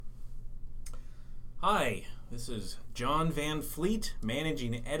Hi, this is John Van Fleet,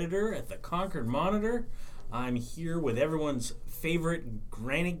 managing editor at the Concord Monitor. I'm here with everyone's favorite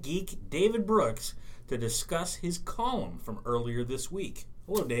granite geek, David Brooks, to discuss his column from earlier this week.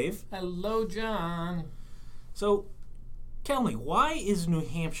 Hello, Dave. Hello, John. So, tell me, why is New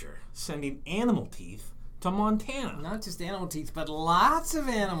Hampshire sending animal teeth to Montana? Not just animal teeth, but lots of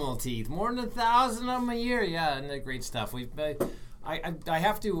animal teeth. More than 1,000 of them a year. Yeah, isn't that great stuff?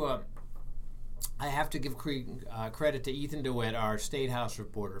 I have to give credit to Ethan DeWitt, our State House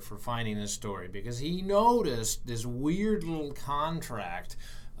reporter, for finding this story because he noticed this weird little contract.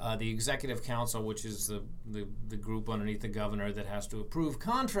 The Executive Council, which is the group underneath the governor that has to approve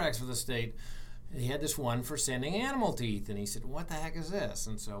contracts for the state, he had this one for sending animal teeth, and he said, "What the heck is this?"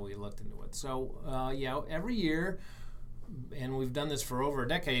 And so we looked into it. So, every year, and we've done this for over a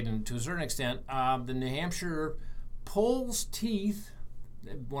decade, and to a certain extent, the New Hampshire pulls teeth.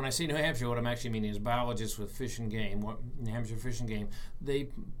 When I say New Hampshire, what I'm actually meaning is biologists with Fish and Game, New Hampshire Fish and Game. They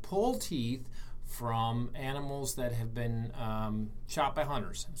pull teeth from animals that have been shot by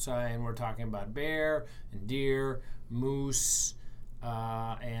hunters. So, and we're talking about bear and deer, moose,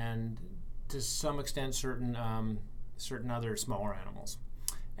 and to some extent certain other smaller animals.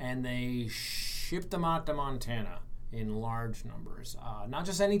 And they ship them out to Montana in large numbers. Not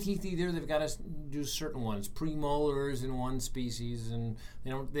just any teeth either. They've got to do certain ones, premolars in one species, and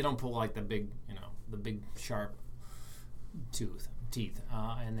they don't pull like the big sharp teeth.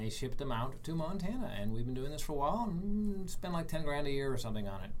 And they ship them out to Montana. And we've been doing this for a while and spend like $10,000 a year or something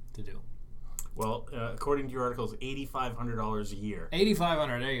on it to do. Well, according to your article, it's $8,500 a year.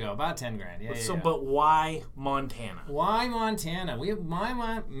 $8,500. There you go. About $10,000. Yeah. But why Montana? Why Montana? We have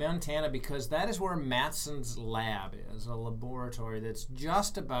Montana because that is where Matson's lab is, a laboratory that's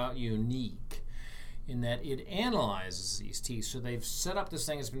just about unique in that it analyzes these teeth. So they've set up this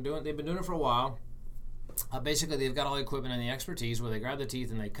thing. They've been doing it for a while. Basically, they've got all the equipment and the expertise where they grab the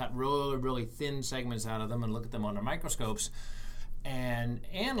teeth and they cut really, really thin segments out of them and look at them under microscopes and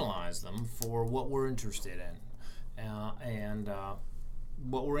analyze them for what we're interested in.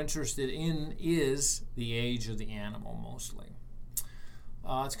 What we're interested in is the age of the animal, mostly.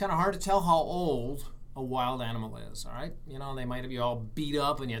 It's kind of hard to tell how old a wild animal is, all right? They might be all beat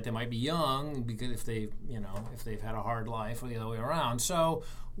up, and yet they might be young because if they've had a hard life or the other way around. So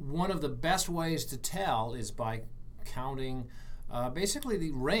one of the best ways to tell is by counting basically the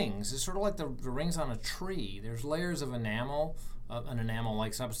rings. It's sort of like the rings on a tree. There's layers of enamel, an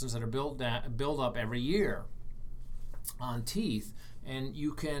enamel-like substance that are build up every year on teeth. And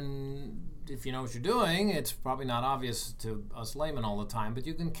you can, if you know what you're doing, it's probably not obvious to us laymen all the time, but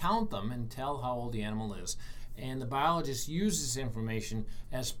you can count them and tell how old the animal is. And the biologist uses this information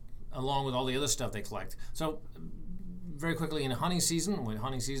along with all the other stuff they collect. So very quickly in hunting season, when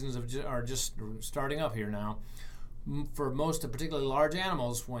hunting seasons are just starting up here now, for most of particularly large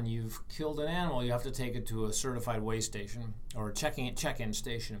animals, when you've killed an animal, you have to take it to a certified weigh station or a check-in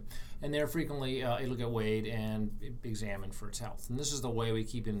station. And there frequently it'll get weighed and examined for its health. And this is the way we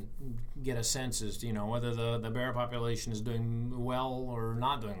get a sense as to, whether the bear population is doing well or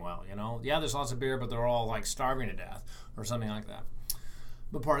not doing well. Yeah, there's lots of bear, but they're all like starving to death or something like that.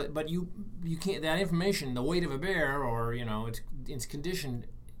 But you can't, that information, the weight of a bear or, its condition,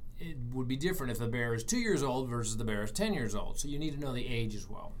 it would be different if the bear is 2 years old versus the bear is 10 years old. So you need to know the age as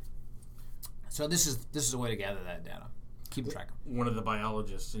well. So this is a way to gather that data. Keep track. One of the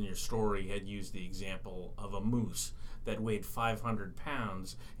biologists in your story had used the example of a moose that weighed 500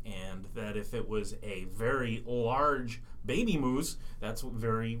 pounds, and that if it was a very large baby moose, that's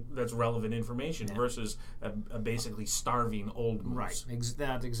relevant information versus a basically starving old moose. Right,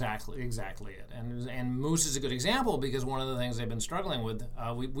 that's exactly it. And moose is a good example because one of the things they've been struggling with,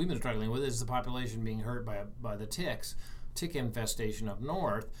 we've been struggling with, is the population being hurt by the ticks. Tick infestation up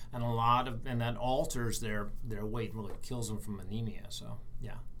north, and that alters their weight, really kills them from anemia. So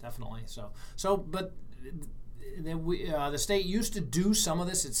yeah, definitely. But the state used to do some of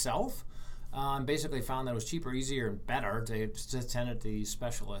this itself, and basically found that it was cheaper, easier, and better to send it to these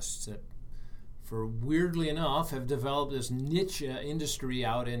specialists that, for weirdly enough, have developed this niche industry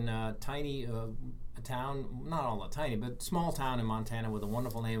out in tiny town, not all that tiny, but small town in Montana with a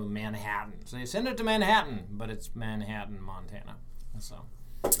wonderful name of Manhattan. So they send it to Manhattan, but it's Manhattan, Montana. So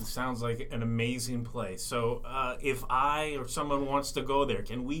it sounds like an amazing place. So if I or someone wants to go there,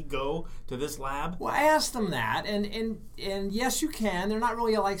 can we go to this lab? Well, I asked them that, and yes, you can. They're not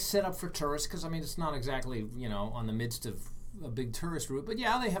really like set up for tourists because it's not exactly on the midst of a big tourist route, but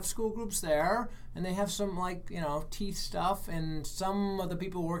yeah, they have school groups there, and they have some teeth stuff, and some of the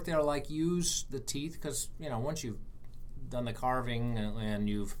people who work there use the teeth because once you've done the carving and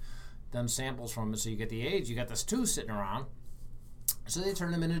you've done samples from it, so you get the age. You got this tooth sitting around, so they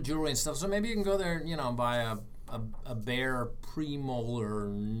turn them into jewelry and stuff. So maybe you can go there, buy a bear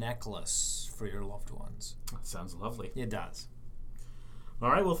premolar necklace for your loved ones. That sounds lovely. It does. All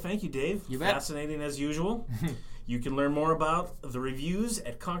right, well, thank you, Dave. You bet. Fascinating as usual. You can learn more about the reviews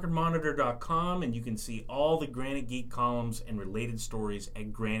at ConcordMonitor.com, and you can see all the Granite Geek columns and related stories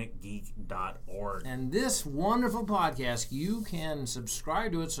at GraniteGeek.org. And this wonderful podcast, you can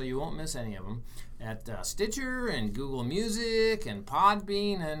subscribe to it so you won't miss any of them at Stitcher and Google Music and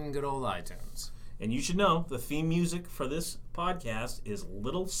Podbean and good old iTunes. And you should know the theme music for this podcast is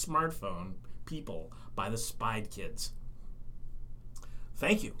Little Smartphone People by the Spied Kids.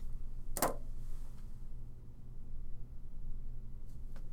 Thank you.